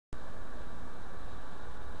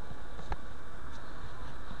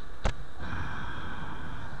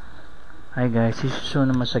Hi guys, this is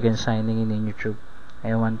Unomass again signing in YouTube.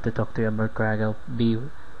 I want to talk to you about Craagle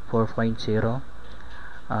B4.0.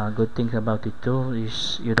 Good thing about it too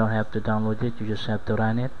is you don't have to download it, you just have to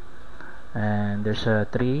run it. And there's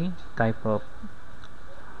three type of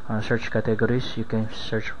search categories. You can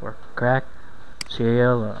search for crack,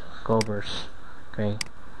 serial, or covers. Okay.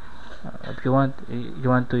 If you want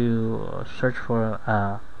to search for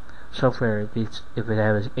software, if it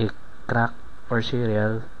has a crack or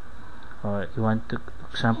serial, or you want to,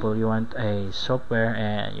 example, you want a software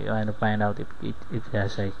and you want to find out if it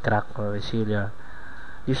has a crack or a serial,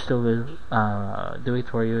 this tool will do it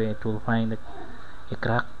for you. It will find a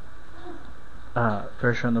crack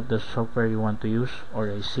version of the software you want to use, or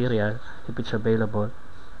a serial if it's available.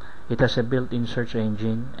 It has a built-in search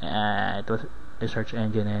engine. It was a search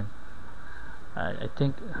engine, and I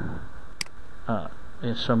think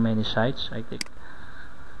there's so many sites. I think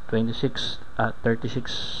 36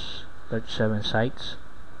 37 sites,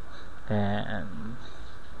 and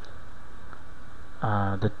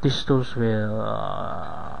these tools will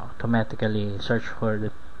automatically search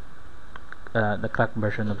for the cracked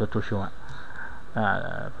version of the tools you want.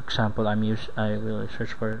 For example, I will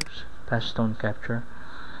search for fast stone capture,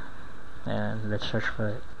 and let's search for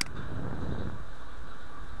it.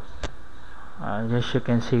 As you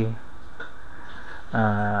can see,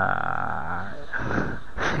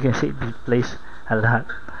 it plays a lot.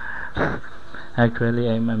 Actually,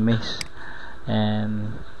 I'm amazed,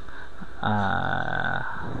 and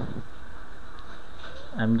I'm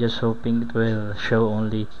just hoping it will show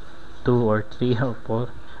only 2 or 3 or 4,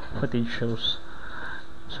 but it shows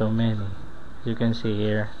so many. You can see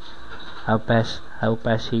here how fast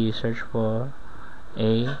he search for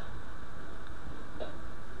a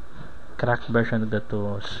cracked version of the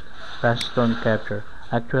tools. Fast stone capture.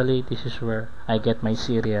 Actually, this is where I get my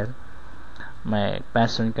serial. My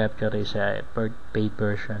fast stone capture is a paid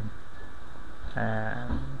version,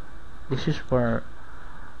 and this is for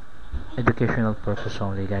educational purpose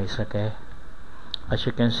only, guys. Okay, as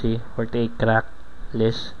you can see, 48 crack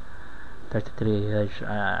list, 33.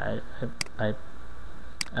 I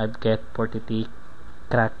get 43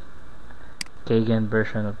 crack Kagan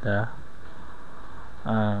version of the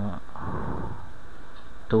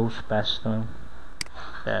tools fast stone.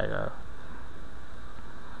 There you go.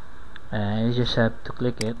 And you just have to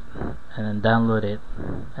click it and then download it,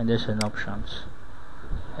 and there's an options.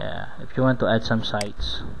 If you want to add some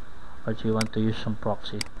sites, or if you want to use some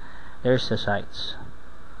proxy, there's the sites.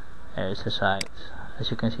 There's the sites.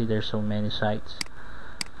 As you can see, there's so many sites.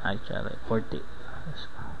 Actually 40.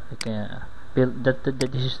 You can build that.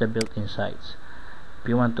 This is the built-in sites. If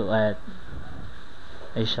you want to add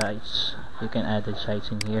a sites, you can add the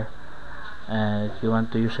sites in here. And if you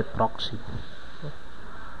want to use a proxy,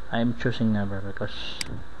 I'm choosing never, because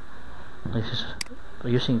this is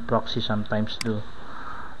using proxy sometimes do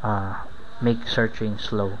make searching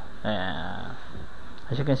slow.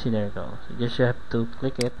 As you can see, there you go. You just have to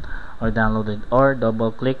click it or download it, or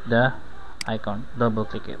double click the icon. Double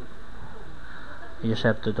click it. You just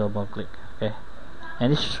have to double click. Okay.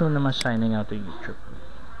 And this is Unomass signing out to YouTube.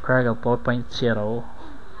 Craagle 4.0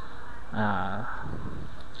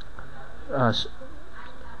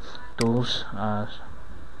 tools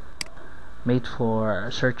made for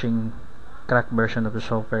searching cracked version of the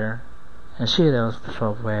software and serial of the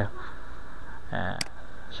software.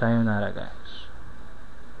 Sayonara, guys.